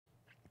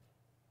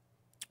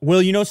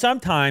Well, you know,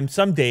 sometimes,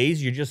 some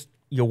days,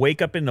 you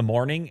wake up in the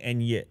morning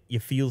and you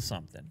feel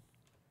something.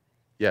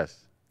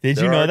 Yes. Did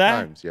you know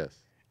that? Times, yes.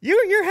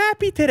 You're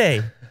happy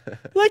today.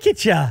 Look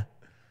at ya.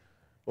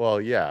 Well,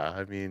 yeah.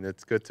 I mean,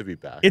 it's good to be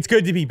back. It's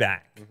good to be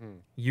back.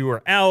 You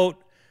were out.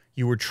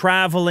 You were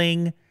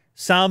traveling.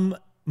 Some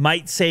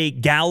might say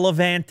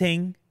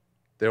gallivanting.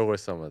 There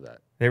was some of that.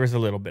 There was a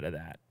little bit of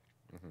that.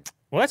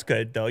 Well, that's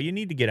good, though. You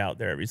need to get out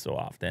there every so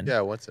often.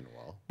 Yeah, once in a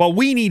while. But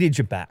we needed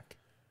you back.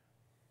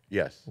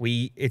 Yes.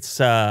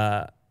 It's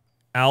Al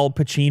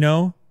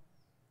Pacino.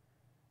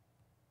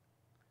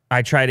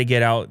 I try to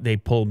get out. They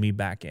pulled me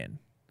back in.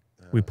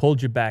 We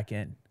pulled you back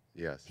in.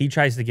 Yes. He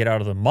tries to get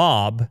out of the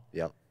mob.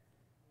 Yep.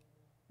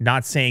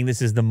 Not saying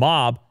this is the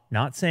mob.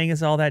 Not saying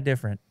it's all that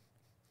different.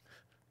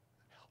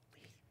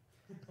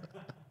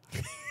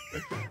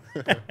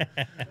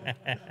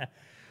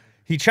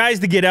 He tries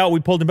to get out. We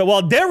pulled him back.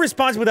 Well, they're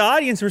responsible. The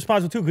audience is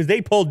responsible too because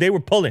they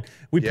were pulling.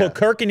 We put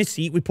Kirk in his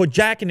seat. We put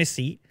Jack in his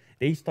seat.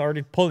 They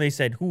started pulling. They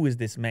said, "Who is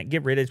this man?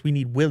 Get rid of this. We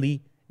need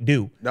Willie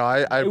Do." No,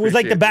 I it was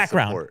like the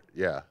background. Support.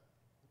 Yeah.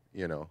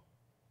 You know.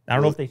 I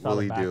don't know if they saw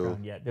Willie the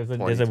background Do, yet. There's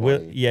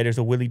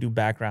a Willie Do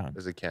background.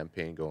 There's a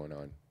campaign going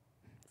on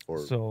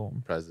for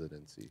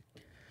presidency.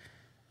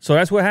 So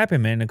that's what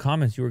happened, man. In the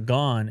comments, you were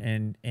gone,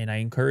 and I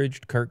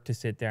encouraged Kirk to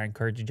sit there. I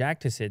encouraged Jack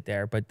to sit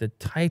there, but the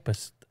type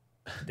of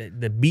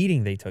the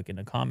beating they took in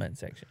the comment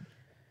section.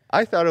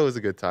 I thought it was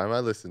a good time. I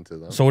listened to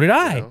them. So did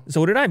I. You know?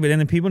 So did I. But then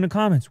the people in the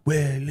comments,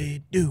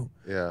 Willie Do.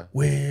 Yeah.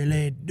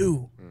 Willie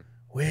Do.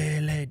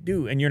 Willie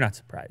Do. And you're not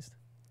surprised.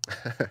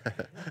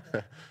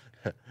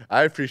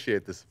 I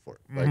appreciate the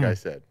support. Like I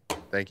said,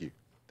 thank you.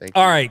 Thank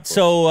you. All right.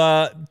 So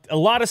a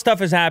lot of stuff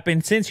has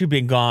happened since you've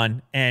been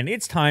gone, and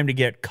it's time to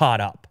get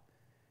caught up.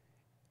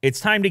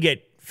 It's time to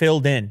get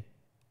filled in.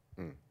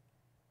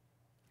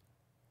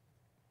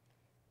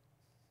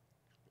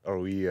 Are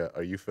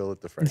you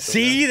Philip the French?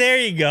 See, there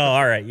you go.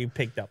 All right, you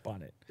picked up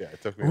on it. Yeah,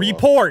 it took me a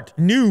Report,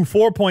 new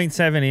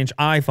 4.7-inch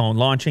iPhone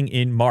launching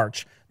in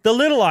March. The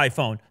little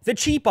iPhone, the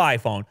cheap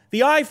iPhone,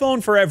 the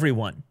iPhone for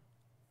everyone.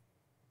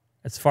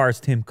 As far as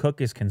Tim Cook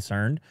is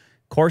concerned,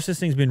 of course, this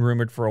thing's been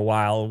rumored for a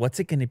while. What's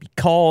it going to be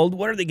called?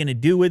 What are they going to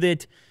do with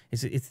it?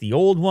 It's the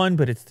old one,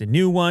 but it's the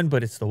new one,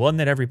 but it's the one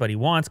that everybody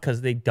wants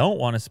because they don't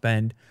want to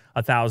spend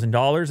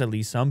 $1,000, at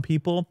least some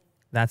people.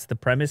 That's the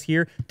premise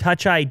here.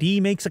 Touch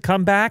ID makes a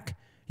comeback.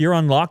 You're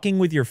unlocking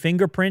with your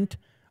fingerprint.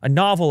 A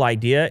novel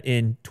idea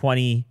in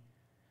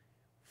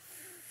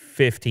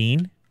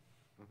 2015.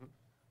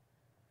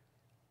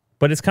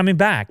 But it's coming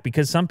back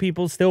because some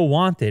people still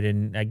want it.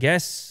 And I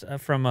guess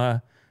from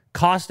a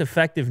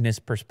cost-effectiveness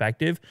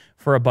perspective,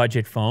 for a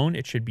budget phone,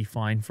 it should be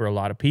fine for a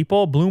lot of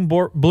people.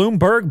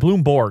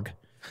 Bloomberg.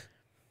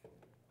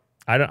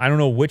 I don't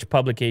know which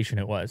publication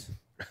it was.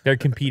 They're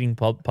competing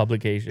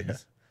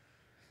publications.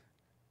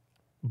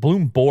 Yeah.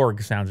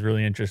 Bloomberg sounds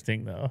really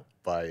interesting, though.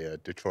 By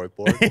Detroit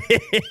Borg?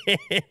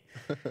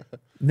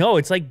 No,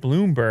 it's like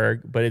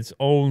Bloomberg, but it's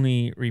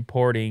only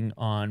reporting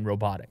on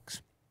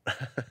robotics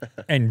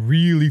and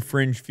really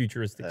fringe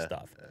futuristic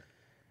stuff.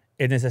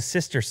 And it's a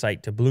sister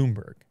site to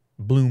Bloomberg.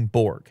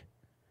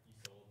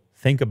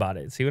 Think about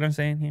it. See what I'm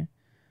saying here?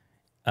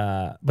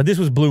 But this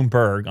was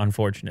Bloomberg,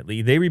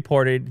 unfortunately. They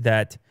reported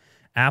that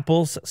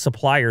Apple's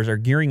suppliers are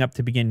gearing up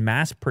to begin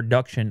mass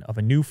production of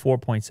a new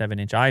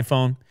 4.7-inch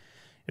iPhone.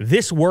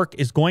 This work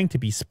is going to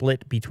be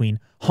split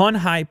between Hon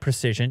Hai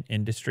Precision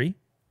Industry,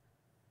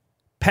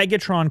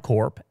 Pegatron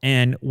Corp,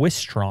 and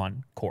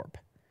Wistron Corp.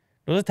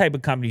 Those are the type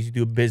of companies you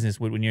do business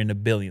with when you're in the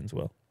billions,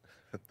 Will.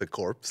 The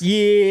corps?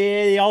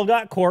 Yeah, they all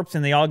got corps,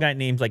 and they all got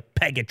names like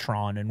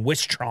Pegatron and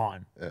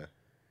Wistron. Yeah.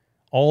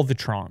 All the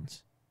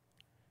trons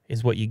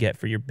is what you get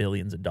for your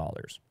billions of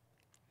dollars.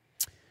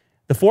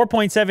 The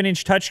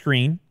 4.7-inch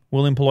touchscreen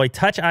will employ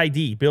Touch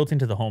ID built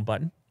into the home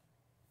button.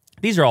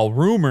 These are all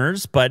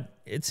rumors, but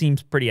it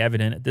seems pretty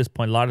evident at this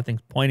point. A lot of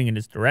things pointing in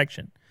this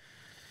direction.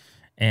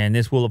 And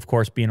this will, of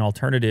course, be an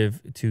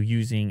alternative to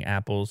using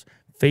Apple's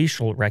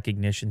facial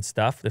recognition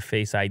stuff, the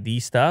Face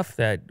ID stuff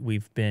that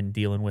we've been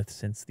dealing with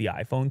since the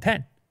iPhone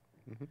 10.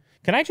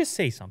 Can I just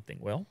say something,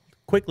 Will?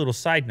 Quick little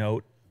side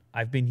note.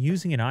 I've been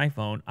using an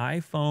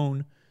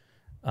iPhone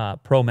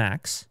Pro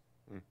Max,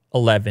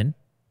 11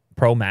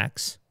 Pro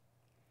Max.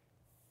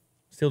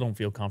 Still don't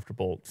feel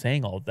comfortable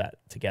saying all of that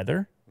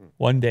together.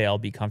 One day I'll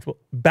be comfortable.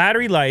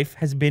 Battery life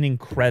has been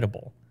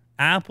incredible.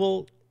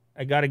 Apple,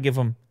 I got to give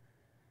them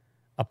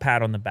a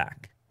pat on the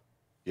back.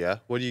 Yeah?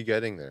 What are you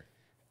getting there?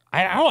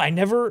 I don't know. I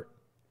never,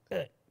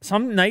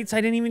 some nights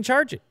I didn't even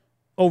charge it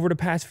over the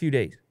past few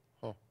days.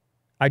 Oh.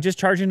 I just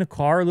charge in the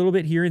car a little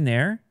bit here and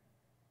there.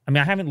 I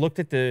mean, I haven't looked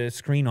at the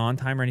screen on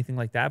time or anything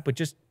like that, but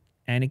just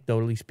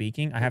anecdotally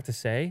speaking, I have to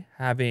say,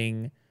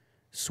 having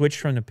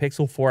switched from the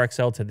Pixel 4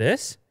 XL to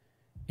this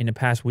in the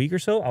past week or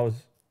so, I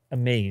was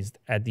amazed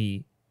at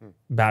the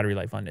battery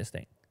life on this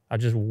thing. I'm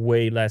just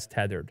way less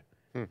tethered.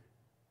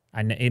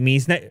 It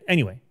means that,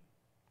 anyway,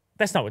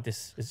 that's not what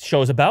this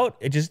show is about.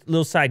 It's just a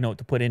little side note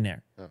to put in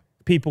there.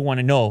 People want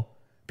to know.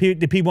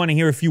 The people want to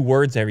hear a few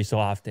words every so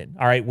often.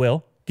 All right,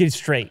 Will, get it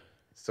straight.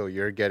 So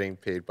you're getting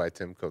paid by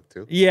Tim Cook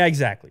too? Yeah,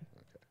 exactly.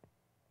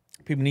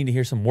 People need to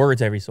hear some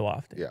words every so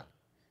often. Yeah.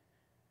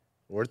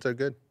 Words are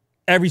good.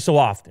 Every so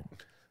often.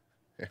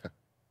 Yeah.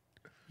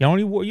 You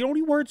don't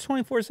need words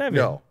 24/7.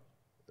 No.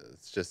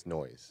 It's just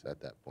noise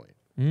at that point.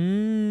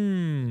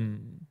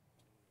 Mm.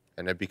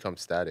 And it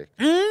becomes static.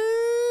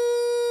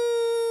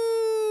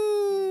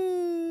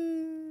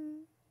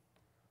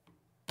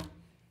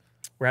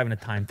 We're having a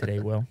time today,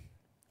 Will.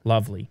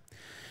 Lovely.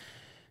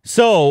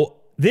 So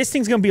this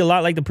thing's going to be a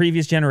lot like the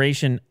previous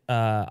generation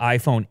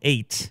iPhone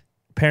 8.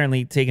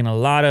 Apparently taking a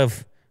lot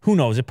of, who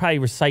knows, it probably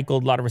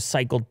recycled, a lot of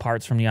recycled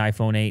parts from the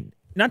iPhone 8.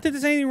 Not that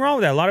there's anything wrong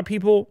with that. A lot of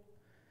people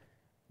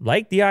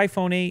like the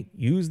iPhone 8,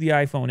 use the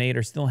iPhone 8,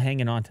 are still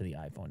hanging on to the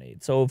iPhone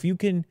 8. So if you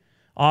can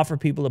offer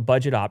people a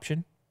budget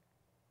option,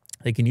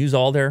 they can use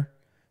all their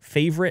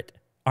favorite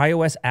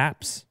iOS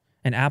apps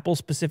and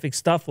Apple-specific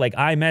stuff like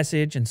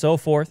iMessage and so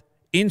forth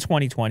in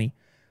 2020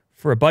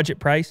 for a budget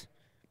price,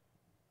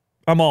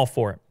 I'm all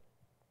for it.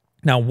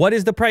 Now, what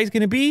is the price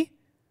going to be?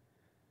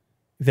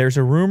 There's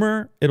a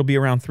rumor it'll be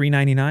around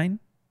 $399.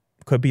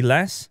 Could be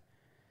less.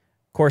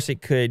 Of course,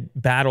 it could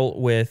battle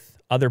with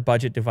other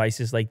budget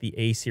devices like the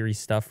A-series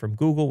stuff from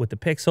Google with the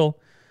Pixel.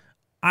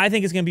 I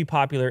think it's going to be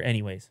popular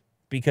anyways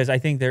because I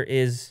think there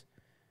is,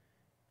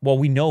 well,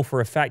 we know for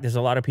a fact there's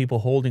a lot of people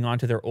holding on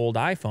to their old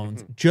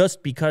iPhones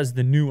just because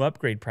the new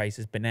upgrade price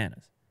is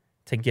bananas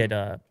to get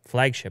a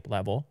flagship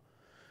level.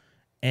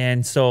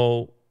 And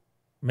so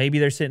maybe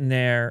they're sitting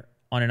there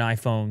on an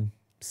iPhone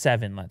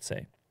 7, let's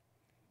say,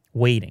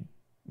 waiting.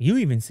 You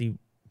even see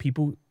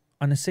people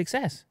on a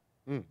 6S.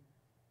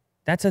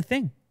 That's a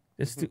thing.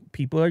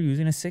 People are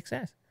using a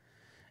 6S.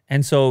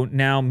 And so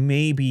now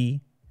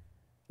maybe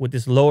with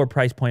this lower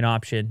price point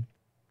option,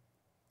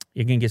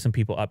 you're going to get some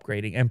people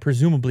upgrading. And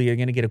presumably you're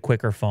going to get a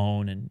quicker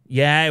phone. And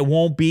yeah, it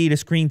won't be the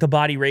screen to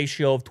body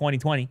ratio of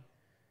 2020.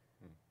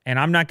 And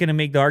I'm not going to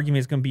make the argument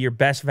it's going to be your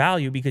best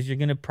value because you're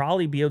going to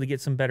probably be able to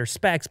get some better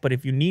specs. But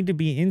if you need to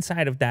be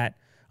inside of that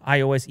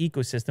iOS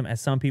ecosystem,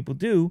 as some people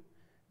do,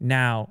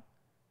 now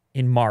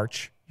in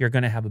March, you're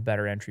going to have a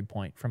better entry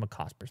point from a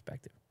cost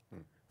perspective.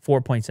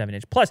 4.7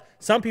 inch. Plus,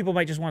 some people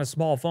might just want a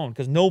small phone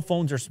because no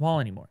phones are small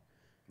anymore.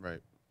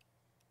 Right.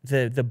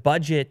 The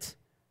budget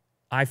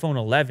iPhone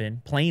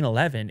 11, plain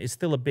 11, is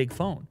still a big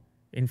phone.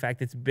 In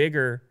fact, it's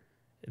bigger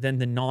than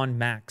the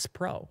non-Max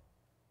Pro.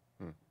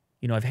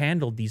 You know, I've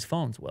handled these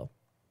phones, Will.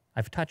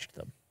 I've touched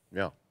them.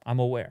 Yeah. I'm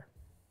aware.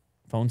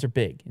 Phones are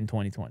big in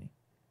 2020.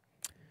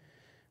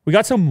 We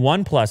got some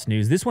OnePlus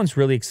news. This one's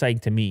really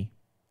exciting to me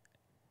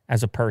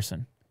as a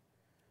person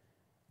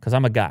because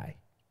I'm a guy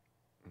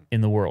in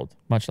the world,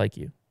 much like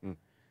you.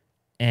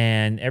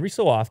 And every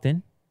so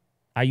often,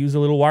 I use a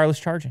little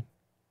wireless charging.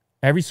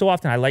 Every so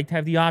often, I like to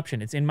have the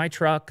option. It's in my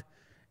truck.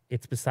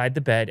 It's beside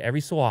the bed. Every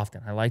so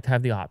often, I like to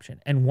have the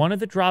option. And one of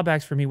the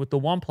drawbacks for me with the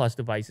OnePlus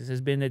devices has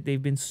been that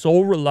they've been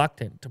so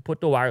reluctant to put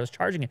the wireless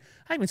charging in.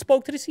 I even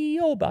spoke to the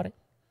CEO about it.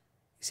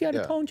 You see how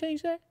the tone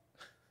changed there?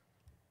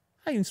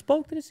 I even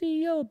spoke to the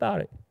CEO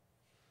about it.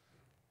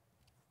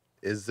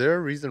 Is there a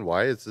reason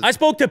why it's... I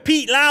spoke to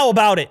Pete Lau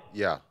about it.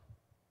 Yeah.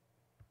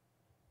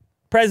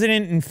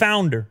 President and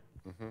founder.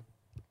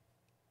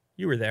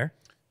 You were there.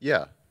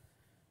 Yeah.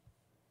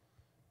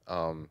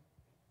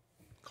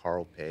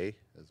 Carl Pei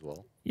as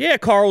well. Yeah,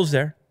 Carl's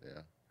there. Yeah.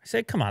 I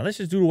said, come on, let's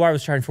just do the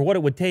wireless charging for what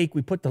it would take.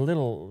 We put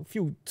the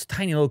few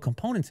tiny little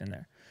components in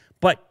there.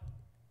 But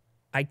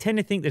I tend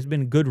to think there's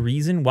been a good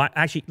reason why.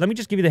 Actually, let me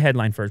just give you the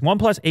headline first.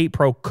 OnePlus 8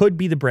 Pro could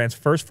be the brand's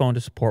first phone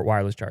to support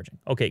wireless charging.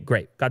 Okay,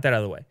 great. Got that out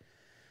of the way.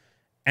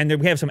 And then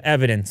we have some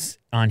evidence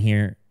on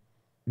here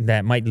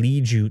that might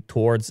lead you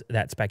towards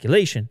that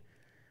speculation.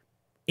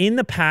 In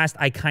the past,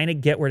 I kind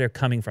of get where they're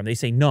coming from. They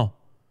say, no.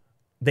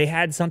 They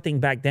had something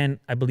back then,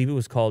 I believe it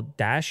was called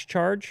Dash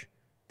Charge.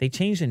 They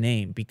changed the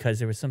name because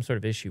there was some sort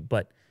of issue.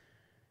 But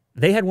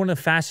they had one of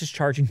the fastest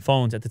charging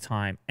phones at the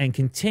time and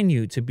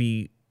continue to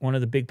be one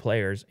of the big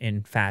players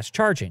in fast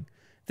charging.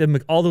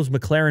 All those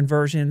McLaren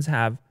versions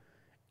have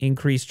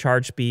increased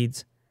charge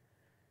speeds.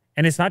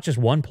 And it's not just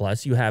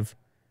OnePlus. You have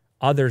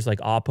others like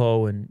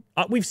Oppo. And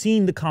we've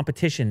seen the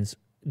competitions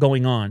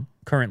going on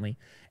currently.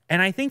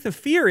 And I think the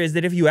fear is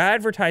that if you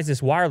advertise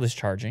this wireless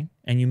charging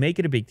and you make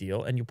it a big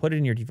deal and you put it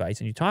in your device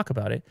and you talk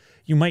about it,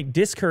 you might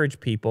discourage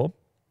people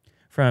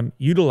from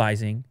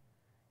utilizing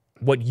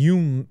what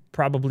you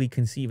probably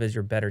conceive as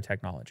your better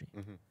technology,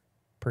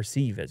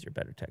 perceive as your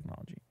better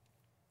technology.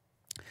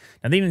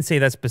 Now, they didn't say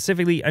that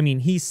specifically. I mean,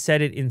 he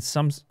said it in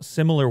some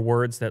similar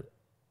words that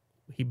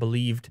he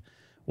believed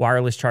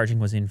wireless charging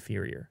was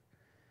inferior.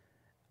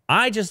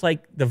 I just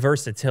like the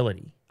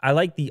versatility. I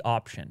like the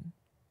option.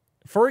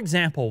 For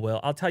example, Will,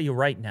 I'll tell you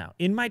right now,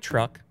 in my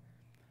truck,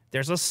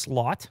 there's a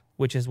slot,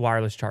 which is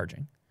wireless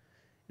charging.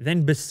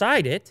 Then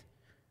beside it,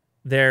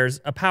 there's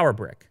a power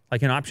brick,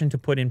 like an option to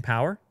put in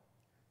power,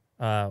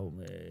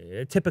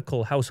 a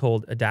typical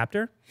household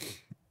adapter.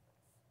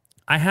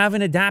 I have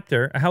an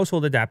adapter, a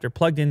household adapter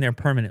plugged in there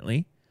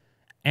permanently,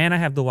 and I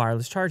have the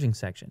wireless charging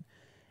section.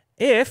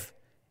 If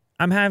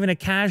I'm having a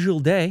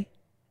casual day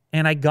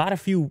and I got a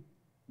few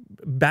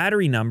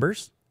battery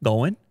numbers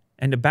going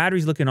and the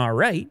battery's looking all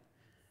right,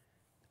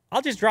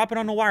 I'll just drop it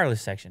on the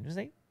wireless section. Just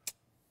like,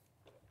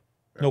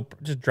 nope,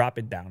 just drop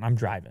it down. I'm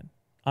driving.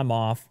 I'm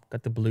off.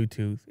 Got the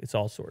Bluetooth. It's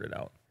all sorted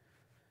out.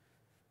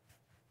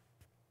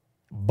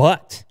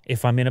 But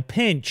if I'm in a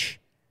pinch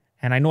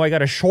and I know I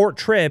got a short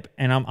trip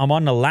and I'm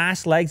on the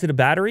last legs of the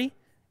battery,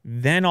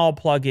 then I'll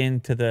plug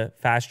into the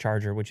fast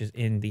charger, which is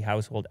in the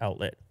household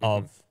outlet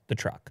of the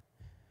truck.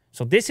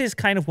 So this is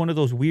kind of one of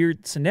those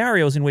weird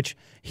scenarios in which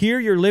here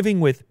you're living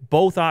with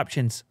both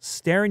options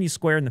staring you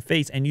square in the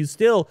face, and you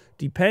still,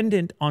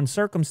 dependent on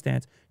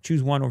circumstance,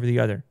 choose one over the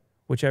other,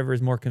 whichever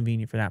is more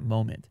convenient for that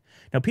moment.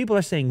 Now, people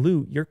are saying,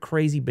 Lou, you're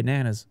crazy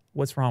bananas.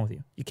 What's wrong with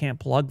you? You can't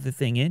plug the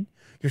thing in?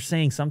 You're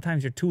saying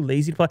sometimes you're too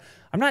lazy to plug.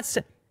 I'm not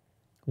saying...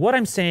 What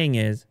I'm saying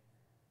is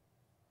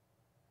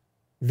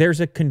there's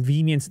a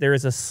convenience, there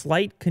is a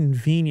slight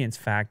convenience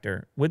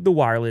factor with the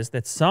wireless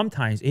that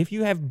sometimes, if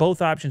you have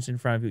both options in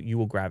front of you, you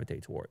will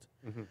gravitate towards.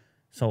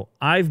 So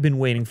I've been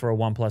waiting for a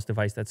OnePlus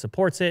device that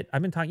supports it.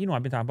 I've been talking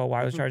about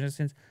wireless charging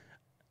since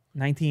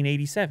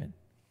 1987.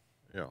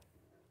 Yeah.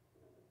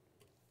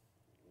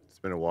 It's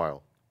been a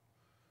while.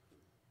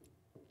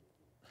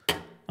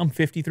 I'm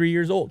 53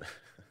 years old.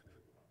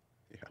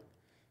 Yeah.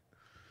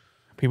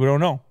 People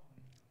don't know.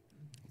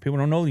 People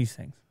don't know these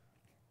things.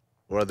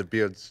 What are the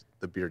beards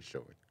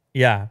showing?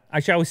 Yeah.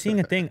 Actually, I was seeing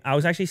a thing. I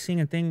was actually seeing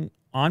a thing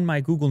on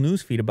my Google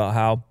News feed about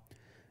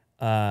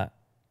how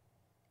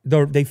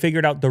they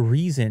figured out the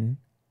reason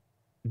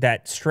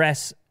that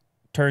stress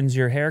turns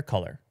your hair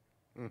color.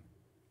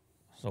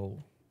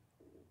 So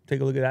take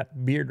a look at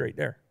that beard right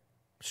there.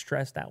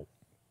 Stressed out.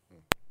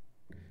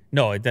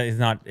 No, it is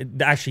not.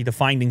 Actually, the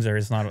findings are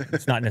it's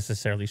not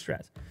necessarily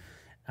stress.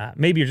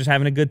 Maybe you're just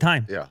having a good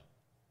time. Yeah.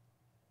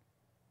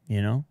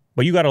 You know?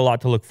 But you got a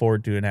lot to look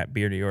forward to in that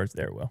beard of yours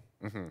there, Will.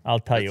 I'll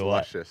tell you what.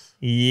 Luscious.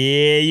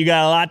 Yeah, you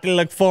got a lot to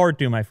look forward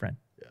to, my friend.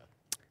 Yeah.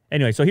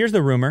 Anyway, so here's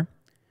the rumor.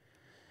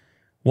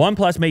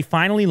 OnePlus may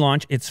finally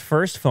launch its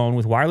first phone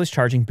with wireless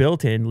charging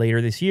built in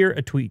later this year,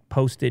 a tweet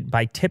posted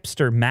by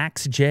tipster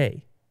Max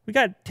J. We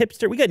got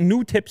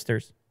new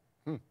tipsters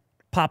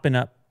popping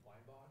up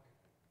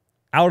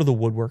out of the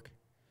woodwork,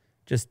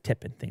 just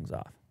tipping things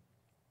off.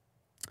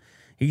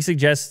 He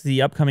suggests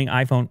the upcoming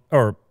iPhone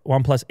or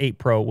OnePlus 8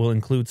 Pro will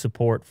include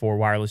support for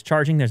wireless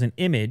charging. There's an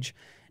image,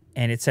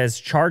 and it says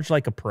 "Charge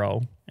like a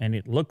Pro," and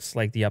it looks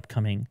like the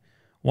upcoming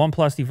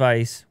OnePlus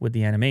device with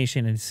the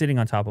animation, and it's sitting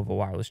on top of a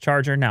wireless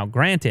charger. Now,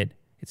 granted,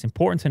 it's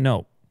important to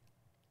note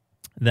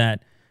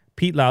that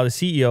Pete Lau, the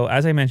CEO,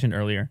 as I mentioned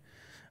earlier,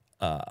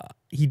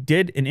 he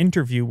did an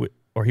interview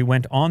he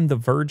went on the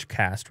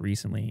Vergecast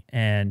recently,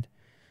 and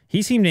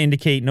he seemed to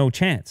indicate no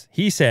chance.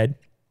 He said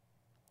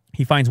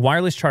he finds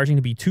wireless charging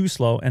to be too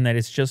slow and that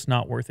it's just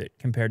not worth it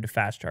compared to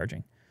fast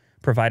charging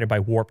provided by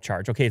Warp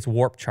Charge. Okay, it's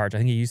Warp Charge. I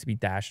think it used to be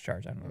Dash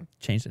Charge. I don't know.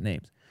 Changed the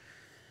names.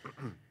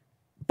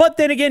 But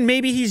then again,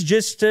 maybe he's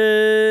just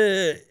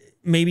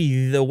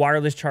maybe the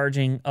wireless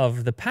charging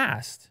of the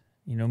past.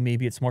 You know,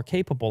 maybe it's more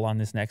capable on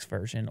this next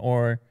version,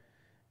 or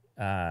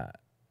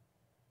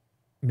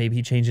maybe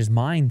he changed his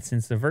mind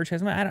since the Verge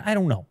has. I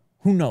don't know.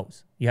 Who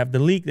knows? You have the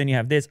leak, then you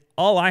have this.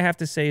 All I have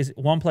to say is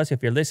OnePlus,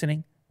 if you're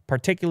listening,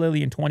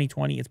 particularly in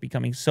 2020, it's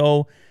becoming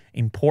so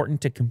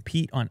important to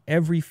compete on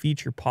every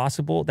feature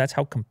possible. That's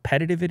how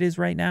competitive it is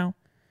right now.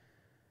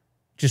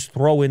 Just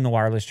throw in the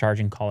wireless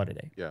charging, call it a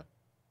day. Yeah.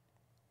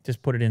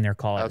 Just put it in there,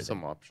 call it a day. Have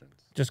some options.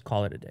 Just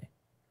call it a day.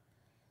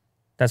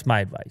 That's my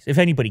advice. If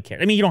anybody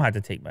cares. I mean, you don't have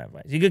to take my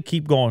advice. You could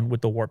keep going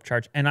with the Warp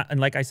Charge. And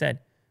like I said,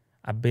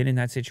 I've been in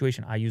that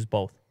situation. I use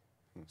both.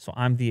 So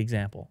I'm the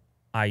example.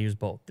 I use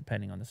both,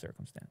 depending on the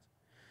circumstance.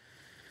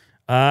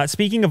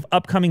 Speaking of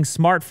upcoming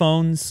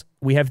smartphones,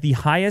 we have the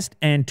highest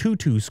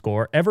Antutu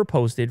score ever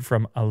posted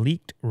from a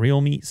leaked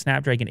Realme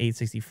Snapdragon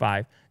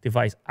 865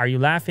 device. Are you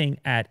laughing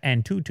at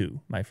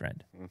Antutu, my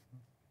friend?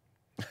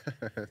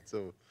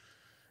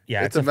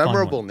 Yeah, it's a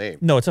memorable name.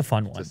 No, it's a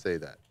fun one. To say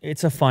that.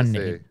 It's a fun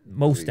name,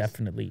 most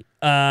definitely.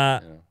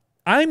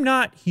 I'm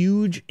not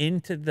huge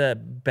into the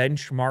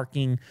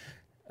benchmarking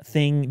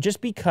thing just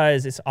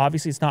because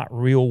it's not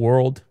real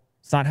world.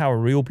 It's not how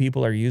real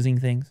people are using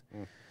things.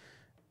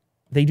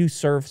 They do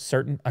serve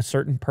a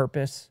certain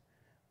purpose,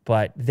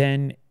 but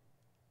then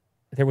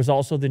there was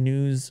also the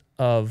news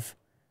of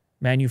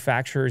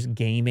manufacturers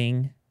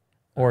gaming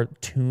or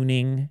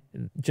tuning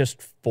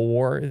just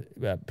for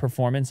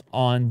performance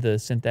on the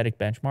synthetic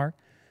benchmark.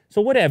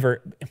 So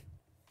whatever.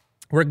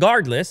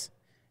 Regardless,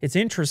 it's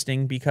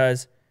interesting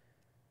because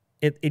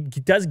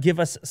it does give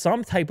us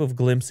some type of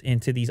glimpse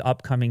into these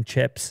upcoming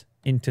chips,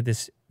 into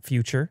this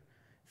future,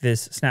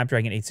 this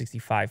Snapdragon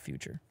 865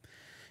 future.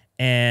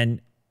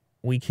 And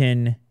we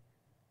can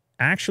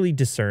actually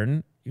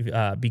discern,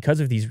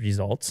 because of these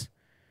results,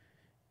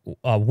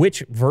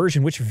 which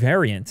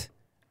variant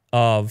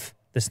of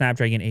the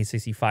Snapdragon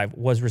 865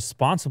 was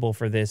responsible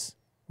for this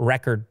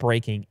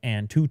record-breaking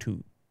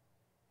Antutu.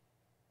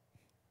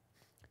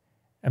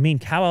 I mean,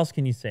 how else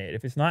can you say it?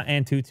 If it's not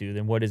Antutu,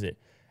 then what is it?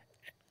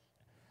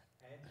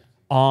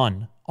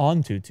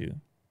 Antutu.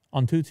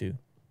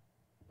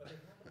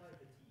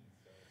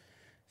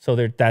 So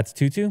that's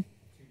 2.2?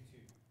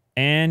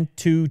 And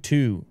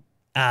 2.2.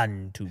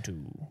 And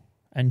 2.2.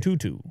 And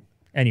 2.2.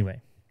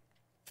 Anyway.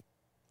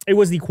 It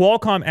was the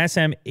Qualcomm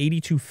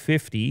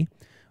SM8250,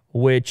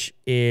 which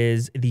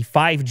is the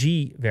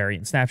 5G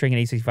variant, Snapdragon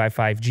 865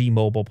 5G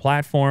mobile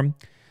platform.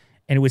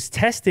 And it was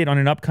tested on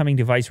an upcoming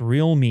device,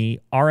 Realme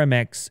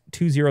RMX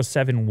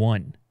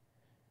 2071.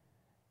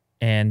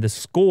 And the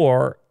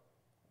score,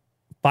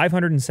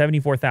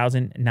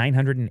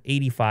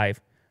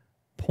 574,985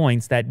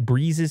 points. That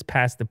breezes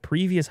past the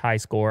previous high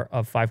score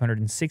of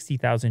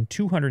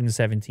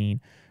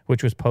 560,217,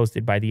 which was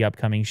posted by the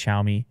upcoming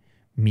Xiaomi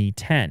Mi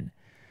 10.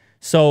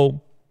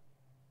 So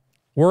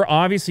we're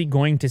obviously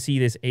going to see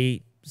this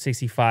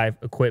 865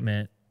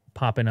 equipment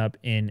popping up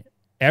in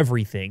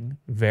everything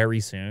very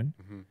soon.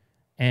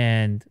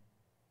 And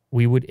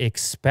we would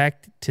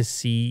expect to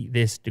see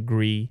this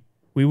degree.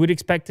 We would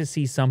expect to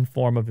see some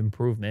form of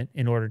improvement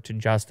in order to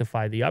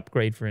justify the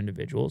upgrade for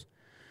individuals.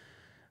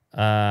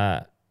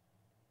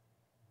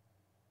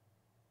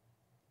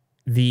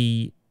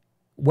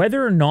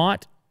 Whether or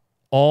not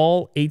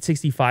all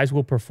 865s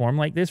will perform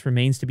like this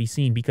remains to be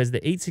seen, because the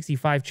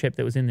 865 chip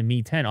that was in the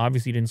Mi 10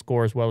 obviously didn't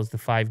score as well as the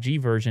 5G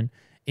version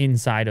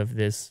inside of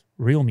this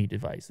Realme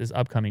device, this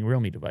upcoming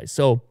Realme device.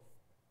 So,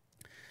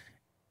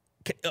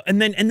 and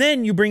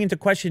then you bring into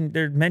question,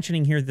 they're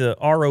mentioning here the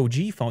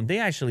ROG phone. They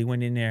actually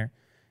went in there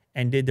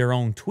and did their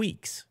own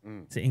tweaks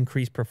to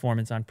increase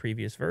performance on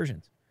previous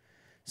versions.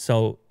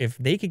 So if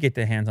they could get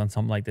their hands on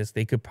something like this,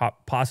 they could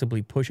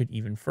possibly push it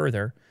even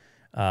further.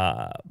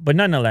 But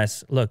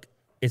nonetheless, look,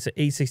 it's an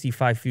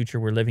 865 future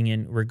we're living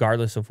in,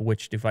 regardless of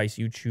which device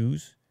you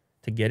choose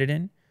to get it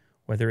in,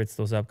 whether it's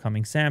those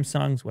upcoming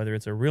Samsungs, whether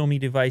it's a Realme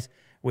device.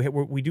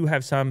 We do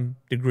have some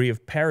degree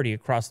of parity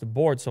across the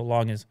board, so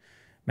long as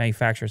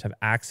manufacturers have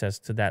access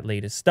to that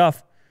latest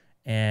stuff.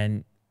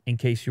 And in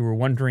case you were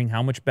wondering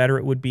how much better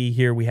it would be,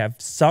 here we have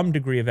some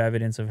degree of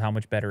evidence of how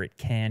much better it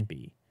can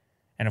be.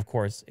 And of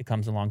course, it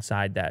comes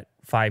alongside that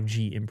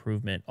 5G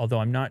improvement, although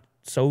I'm not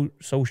so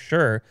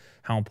sure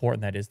how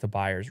important that is to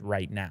buyers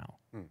right now.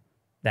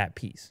 That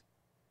piece.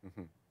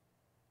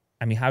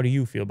 I mean, how do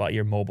you feel about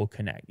your mobile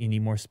connect? You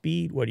need more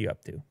speed? What are you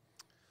up to?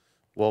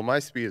 Well, my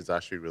speed is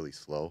actually really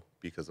slow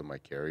because of my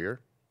carrier.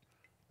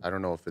 I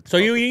don't know if it's so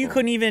you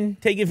couldn't even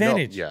take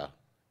advantage. No, yeah,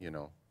 you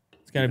know,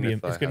 it's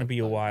gonna be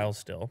a while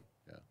still.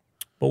 Yeah.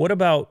 But what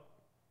about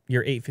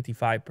your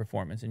 855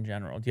 performance in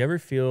general? Do you ever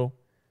feel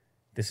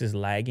this is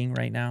lagging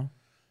right now?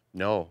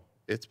 No,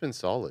 it's been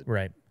solid.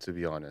 Right. To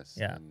be honest.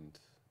 Yeah. And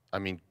I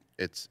mean,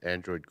 it's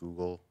Android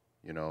Google.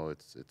 You know,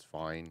 it's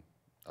fine.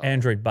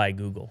 Android by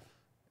Google.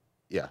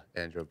 Yeah,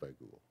 Android by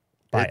Google.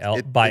 By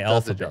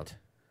Alphabet.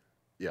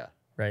 Yeah.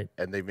 Right.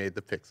 And they made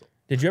the Pixel.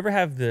 Did you ever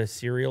have the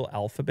cereal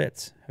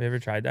Alphabets? Have you ever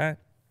tried that?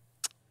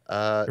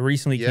 It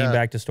recently yeah. came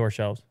back to store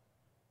shelves.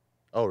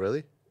 Oh,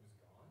 really?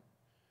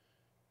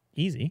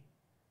 Easy.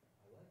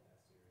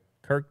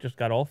 Kirk just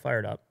got all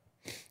fired up.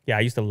 Yeah,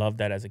 I used to love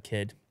that as a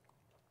kid.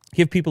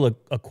 Give people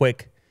a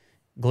quick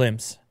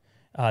glimpse.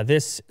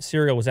 This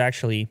cereal was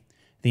actually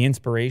the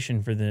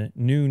inspiration for the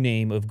new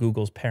name of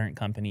Google's parent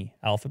company,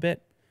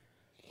 Alphabet.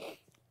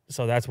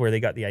 So that's where they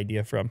got the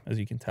idea from, as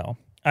you can tell.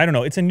 I don't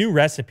know. It's a new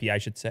recipe, I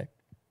should say.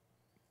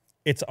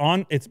 It's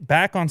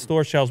back on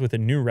store shelves with a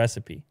new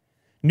recipe.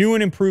 New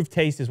and improved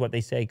taste is what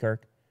they say,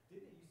 Kirk.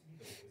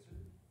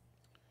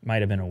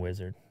 Might have been a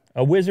wizard.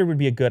 A wizard would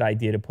be a good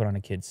idea to put on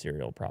a kid's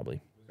cereal,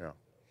 probably. Yeah.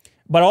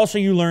 But also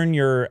you learn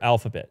your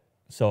alphabet.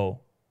 So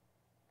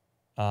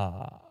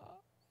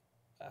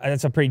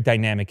that's a pretty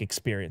dynamic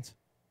experience.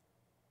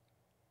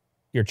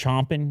 You're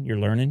chomping, you're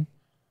learning.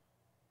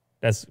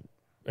 That's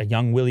a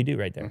young Willie do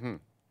right there.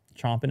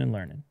 Chomping and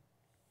learning.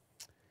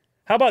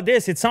 How about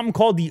this? It's something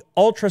called the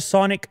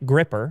ultrasonic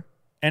gripper.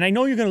 And I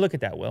know you're going to look at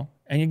that, Will.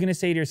 And you're going to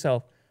say to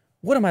yourself,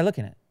 what am I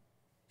looking at?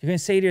 You're going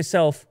to say to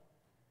yourself,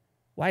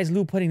 why is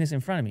Lou putting this in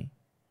front of me?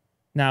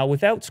 Now,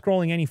 without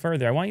scrolling any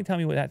further, I want you to tell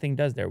me what that thing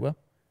does there, Will.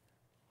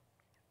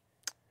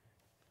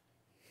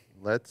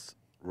 Lets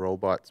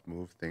robots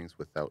move things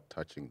without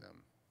touching them.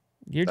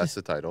 That's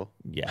the title.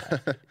 Yeah.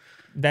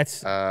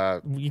 That's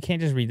you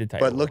can't just read the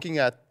title. But looking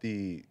at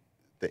the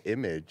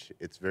image,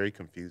 it's very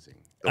confusing.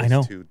 I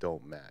know. Those two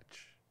don't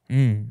match.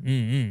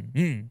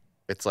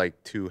 It's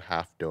like two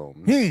half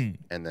domes,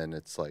 and then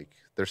it's like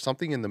there's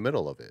something in the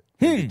middle of it,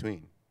 in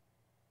between,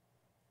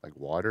 like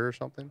water or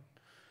something.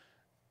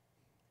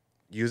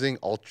 Using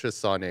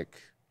ultrasonic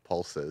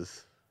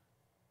pulses,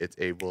 it's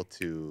able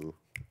to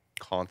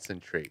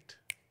concentrate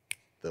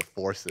the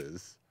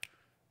forces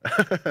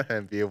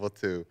and be able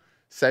to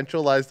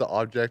centralize the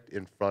object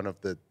in front of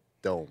the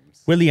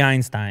domes. Willie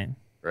Einstein.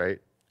 Right?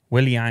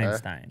 Willie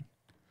Einstein.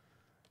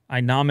 I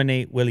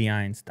nominate Willie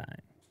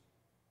Einstein.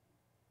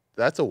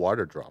 That's a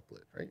water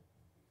droplet, right?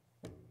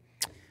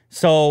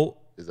 So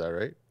is that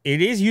right?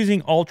 It is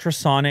using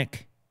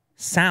ultrasonic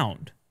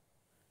sound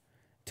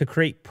to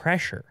create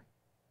pressure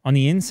on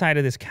the inside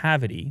of this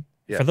cavity.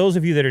 Yeah. For those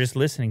of you that are just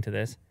listening to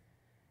this,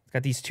 it's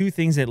got these two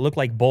things that look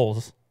like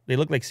bowls. They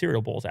look like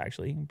cereal bowls,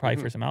 actually, probably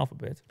for some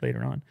alphabets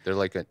later on. They're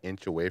like an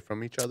inch away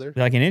from each other.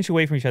 They're like an inch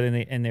away from each other,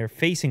 and they're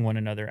facing one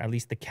another. At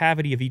least the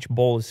cavity of each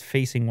bowl is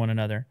facing one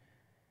another.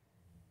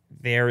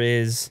 They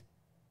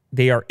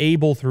are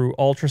able through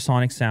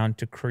ultrasonic sound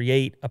to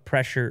create a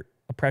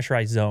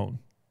pressurized zone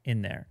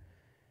in there.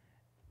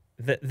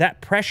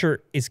 That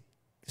pressure is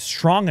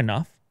strong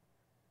enough,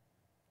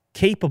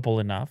 capable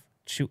enough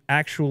to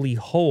actually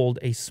hold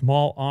a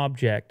small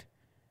object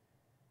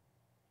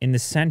in the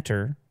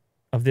center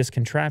of this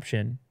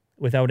contraption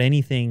without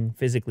anything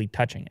physically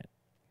touching it.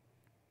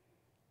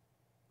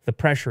 The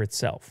pressure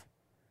itself.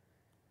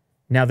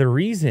 Now, the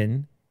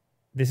reason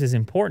this is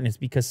important is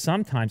because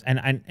sometimes,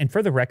 and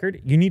for the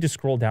record, you need to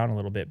scroll down a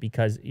little bit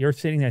because you're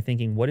sitting there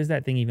thinking, what is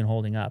that thing even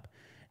holding up?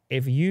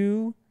 If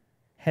you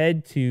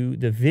head to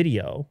the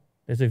video,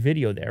 there's a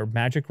video there,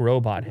 Magic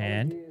Robot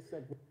Hand,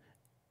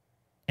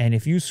 and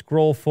if you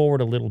scroll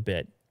forward a little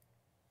bit,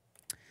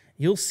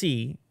 you'll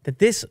see that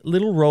this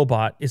little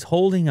robot is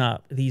holding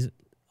up these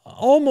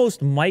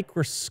almost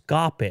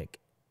microscopic,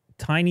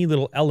 tiny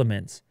little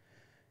elements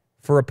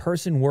for a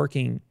person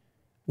working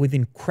with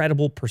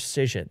incredible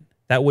precision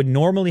that would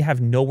normally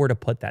have nowhere to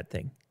put that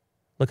thing.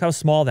 Look how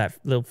small that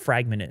little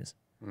fragment is.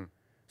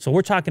 So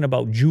we're talking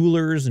about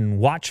jewelers and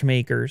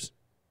watchmakers.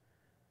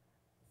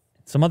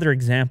 Some other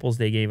examples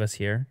they gave us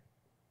here.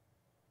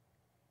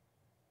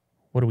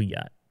 What do we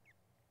got?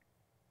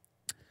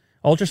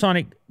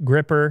 Ultrasonic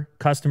gripper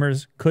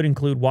customers could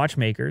include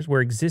watchmakers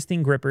where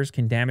existing grippers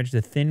can damage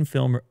the thin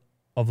film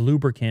of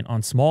lubricant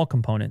on small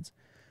components.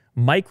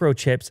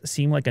 Microchips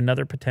seem like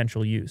another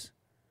potential use.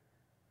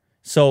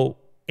 So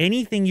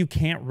anything you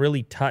can't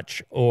really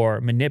touch or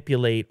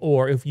manipulate,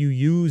 or if you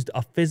used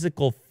a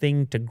physical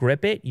thing to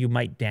grip it, you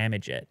might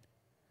damage it.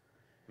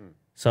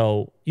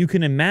 So you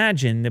can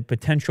imagine the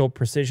potential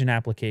precision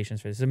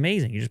applications for this. It's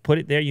amazing. You just put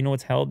it there. You know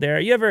it's held there.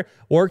 You ever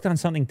worked on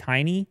something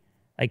tiny,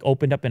 like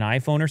opened up an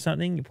iPhone or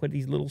something? You put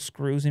these little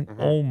screws in.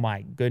 Oh,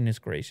 my goodness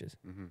gracious.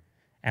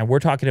 And we're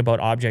talking about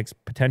objects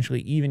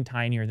potentially even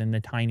tinier than the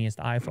tiniest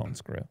iPhone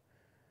screw.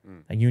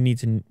 That you need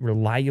to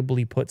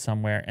reliably put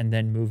somewhere and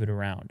then move it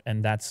around.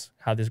 And that's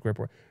how this grip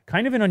works.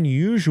 Kind of an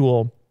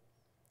unusual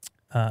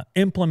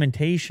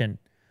implementation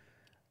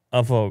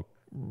of a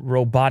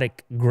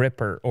robotic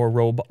gripper or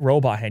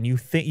robot hand.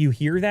 You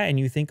hear that and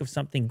you think of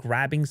something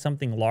grabbing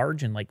something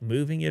large and like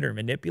moving it or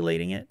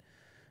manipulating it.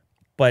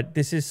 But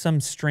this is some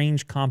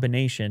strange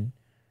combination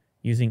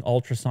using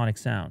ultrasonic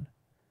sound.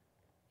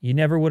 You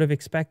never would have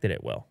expected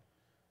it, Will.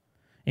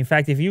 In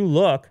fact, if you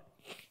look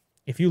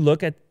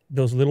at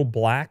those little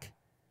black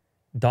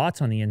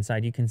dots on the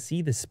inside, you can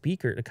see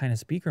the kind of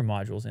speaker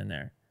modules in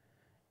there.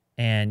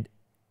 And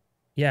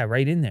yeah,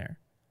 right in there.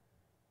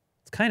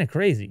 It's kind of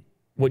crazy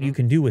what you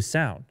can do with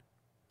sound.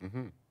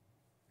 You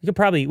could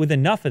probably, with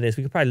enough of this,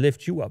 we could probably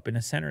lift you up in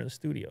the center of the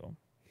studio.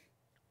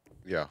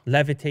 Yeah.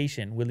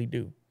 Levitation, Willie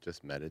do.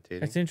 Just meditating.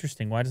 That's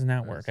interesting. Why doesn't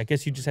that work? I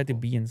guess you just had to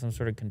be in some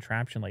sort of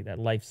contraption like that,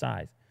 life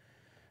size.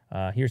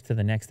 Here's to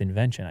the next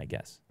invention, I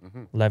guess.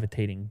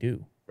 Levitating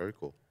do. Very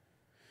cool.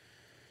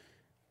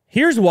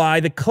 Here's why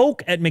the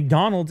Coke at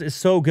McDonald's is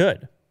so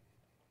good.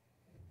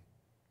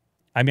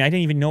 I mean, I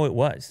didn't even know it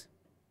was.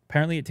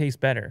 Apparently it tastes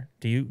better.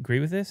 Do you agree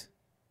with this?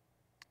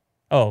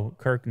 Oh,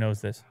 Kirk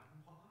knows this.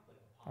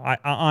 I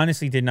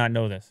honestly did not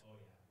know this.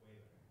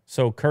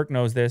 So Kirk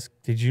knows this.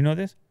 Did you know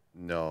this?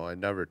 No, I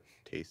never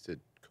tasted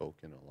Coke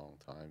in a long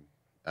time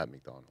at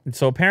McDonald's. And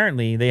so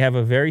apparently they have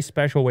a very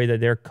special way that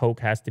their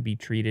Coke has to be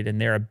treated, and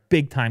they're a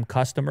big-time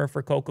customer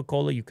for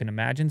Coca-Cola, you can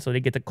imagine. So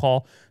they get to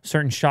call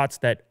certain shots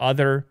that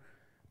other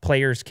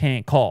players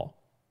can't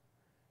call.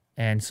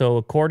 And so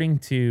according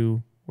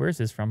to, where is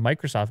this from?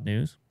 Microsoft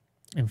News,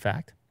 in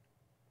fact.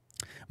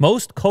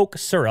 Most Coke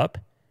syrup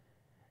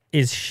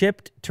is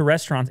shipped to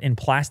restaurants in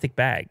plastic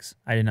bags.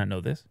 I did not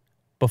know this.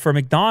 But for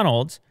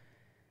McDonald's,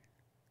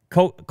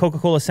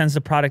 Coca-Cola sends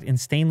the product in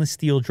stainless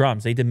steel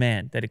drums. They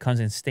demand that it comes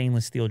in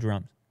stainless steel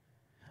drums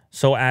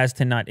so as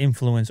to not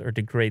influence or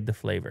degrade the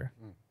flavor.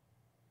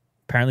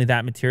 Apparently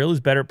that material is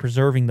better at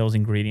preserving those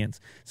ingredients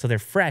so they're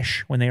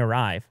fresh when they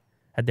arrive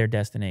at their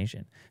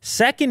destination.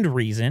 Second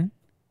reason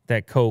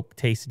that Coke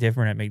tastes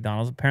different at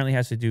McDonald's apparently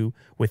has to do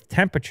with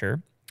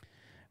temperature,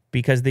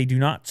 because they do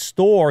not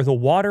store the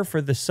water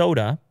for the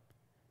soda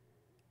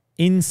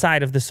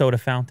inside of the soda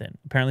fountain.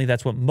 Apparently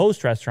that's what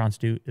most restaurants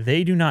do.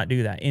 They do not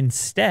do that.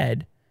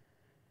 Instead,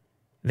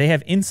 they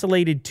have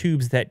insulated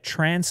tubes that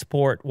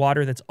transport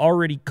water that's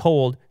already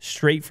cold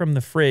straight from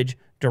the fridge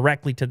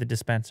directly to the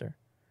dispenser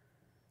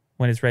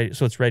when it's ready,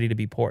 so it's ready to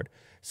be poured.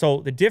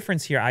 So the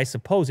difference here, I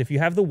suppose, if you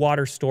have the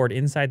water stored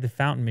inside the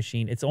fountain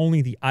machine, it's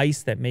only the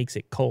ice that makes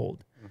it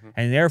cold.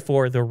 And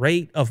therefore, the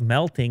rate of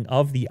melting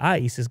of the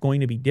ice is going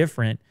to be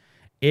different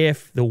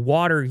if the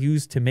water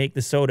used to make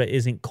the soda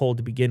isn't cold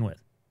to begin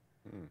with.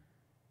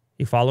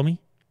 You follow me?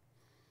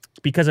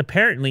 Because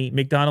apparently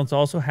McDonald's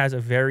also has a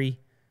very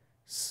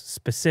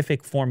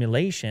specific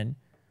formulation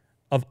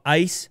of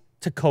ice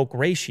to Coke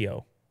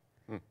ratio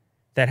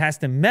that has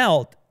to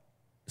melt.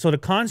 So the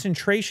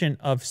concentration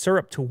of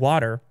syrup to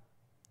water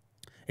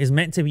is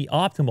meant to be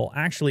optimal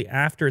actually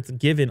after it's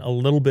given a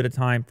little bit of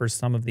time for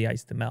some of the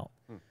ice to melt.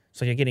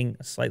 So you're getting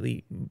a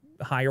slightly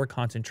higher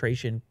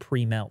concentration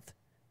pre-melt.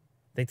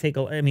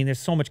 There's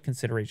so much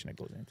consideration that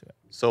goes into it.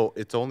 So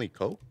it's only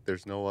Coke?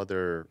 There's no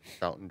other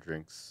fountain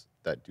drinks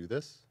that do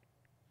this?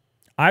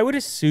 I would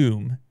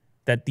assume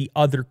that the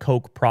other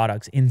Coke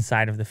products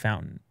inside of the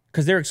fountain,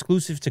 because they're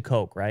exclusive to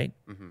Coke, right?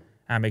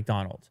 At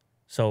McDonald's.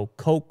 So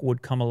Coke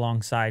would come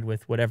alongside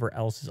with whatever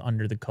else is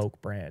under the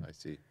Coke brand. I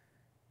see.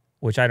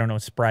 Which I don't know,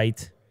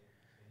 Sprite,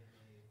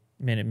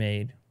 Minute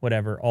Maid,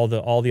 whatever. All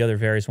the other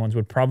various ones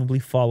would probably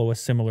follow a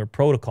similar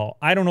protocol.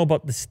 I don't know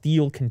about the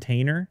steel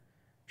container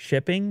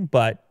shipping,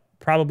 but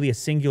probably a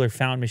singular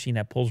fountain machine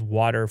that pulls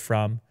water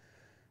from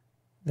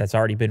that's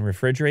already been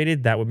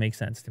refrigerated. That would make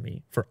sense to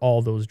me for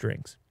all those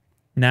drinks.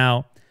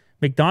 Now,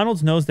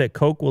 McDonald's knows that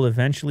Coke will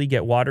eventually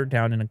get watered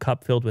down in a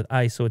cup filled with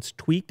ice, so it's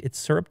tweaked its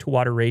syrup to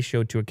water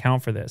ratio to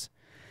account for this.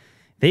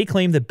 They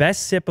claim the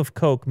best sip of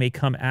Coke may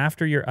come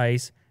after your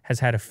ice has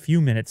had a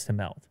few minutes to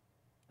melt.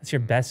 That's your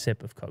best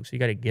sip of Coke, so you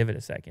got to give it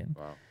a second.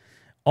 Wow.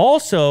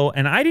 Also,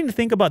 and I didn't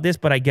think about this,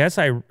 but I guess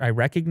I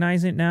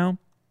recognize it now,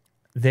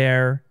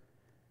 their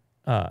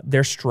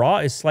straw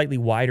is slightly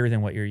wider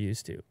than what you're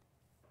used to.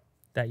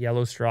 That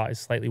yellow straw is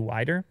slightly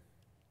wider,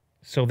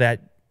 so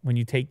that when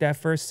you take that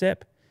first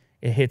sip,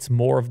 it hits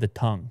more of the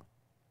tongue.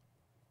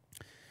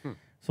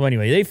 So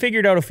anyway, they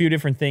figured out a few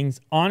different things.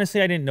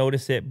 Honestly, I didn't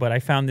notice it, but I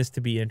found this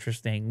to be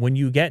interesting. When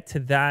you get to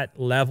that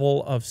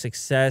level of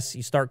success,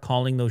 you start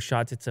calling those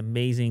shots. It's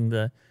amazing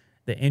the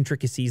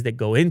intricacies that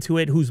go into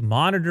it, who's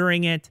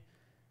monitoring it.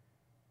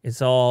 It's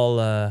all...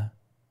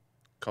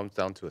 Comes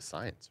down to a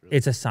science, really.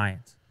 It's a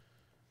science.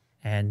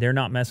 And they're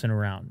not messing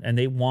around. And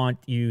they want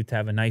you to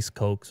have a nice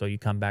Coke, so you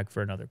come back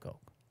for another Coke.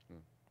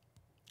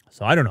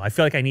 So I don't know. I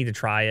feel like I need to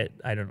try it.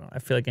 I don't know. I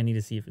feel like I need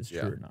to see if it's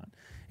true or not.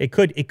 It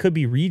could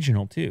be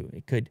regional too.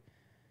 It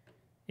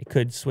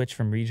could switch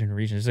from region to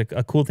region. There's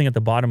a cool thing at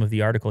the bottom of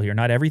the article here.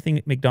 Not everything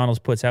McDonald's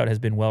puts out has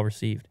been well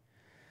received.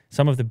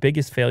 Some of the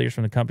biggest failures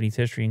from the company's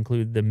history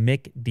include the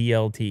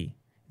McDLT,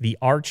 the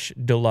Arch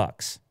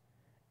Deluxe,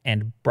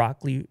 and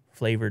broccoli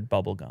flavored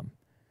bubblegum.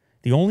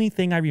 The only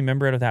thing I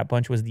remember out of that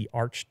bunch was the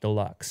Arch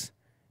Deluxe.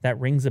 That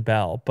rings a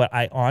bell, but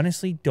I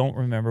honestly don't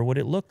remember what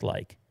it looked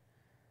like.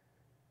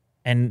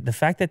 And the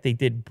fact that they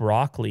did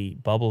broccoli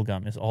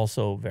bubblegum is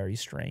also very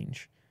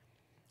strange.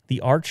 The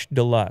Arch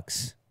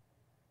Deluxe,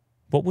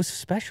 what was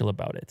special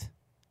about it?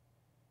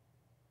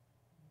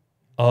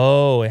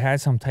 Oh, it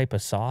had some type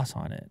of sauce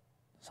on it.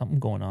 Something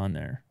going on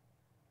there.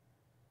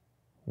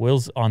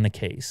 Will's on the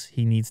case.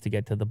 He needs to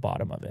get to the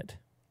bottom of it.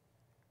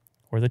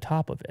 Or the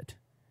top of it.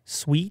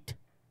 Sweet,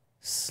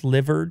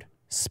 slivered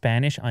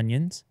Spanish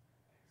onions.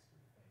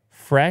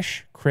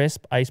 Fresh,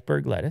 crisp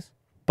iceberg lettuce.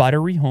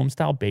 Buttery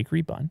home-style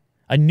bakery bun.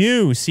 A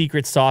new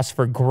secret sauce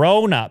for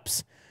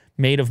grown-ups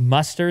made of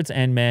mustards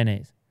and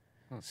mayonnaise.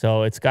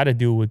 So it's got to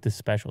do with the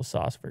special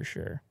sauce for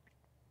sure.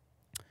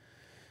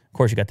 Of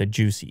course, you got the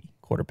juicy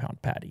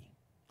quarter-pound patty.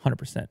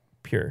 100%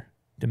 pure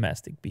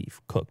domestic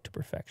beef cooked to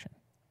perfection.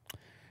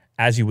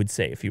 As you would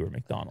say if you were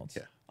McDonald's.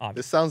 Yeah. Obviously.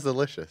 This sounds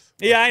delicious.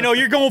 Yeah, I know.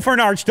 You're going for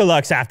an Arch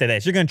Deluxe after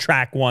this. You're going to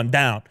track one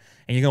down.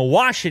 And you're going to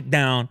wash it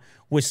down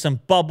with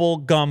some bubble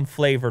gum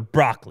flavored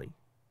broccoli.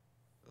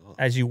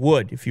 As you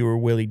would if you were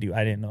Willie Doo.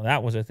 I didn't know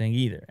that was a thing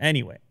either.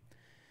 Anyway,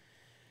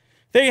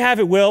 there you have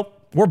it, Will.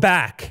 We're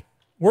back.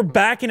 We're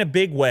back in a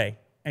big way.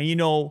 And you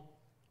know,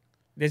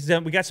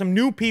 we got some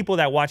new people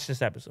that watch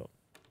this episode.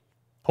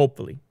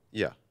 Hopefully.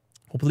 Yeah.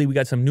 Hopefully we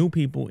got some new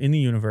people in the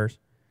universe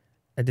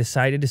that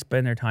decided to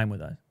spend their time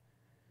with us.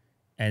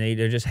 And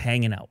they're just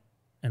hanging out.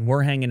 And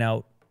we're hanging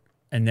out.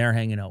 And they're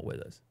hanging out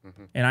with us.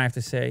 And I have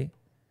to say,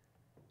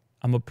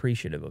 I'm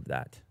appreciative of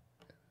that.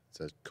 It's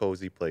a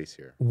cozy place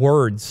here.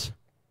 Words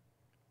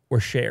were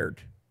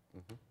shared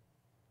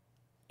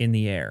in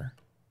the air.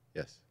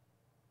 Yes.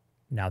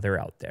 Now they're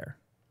out there.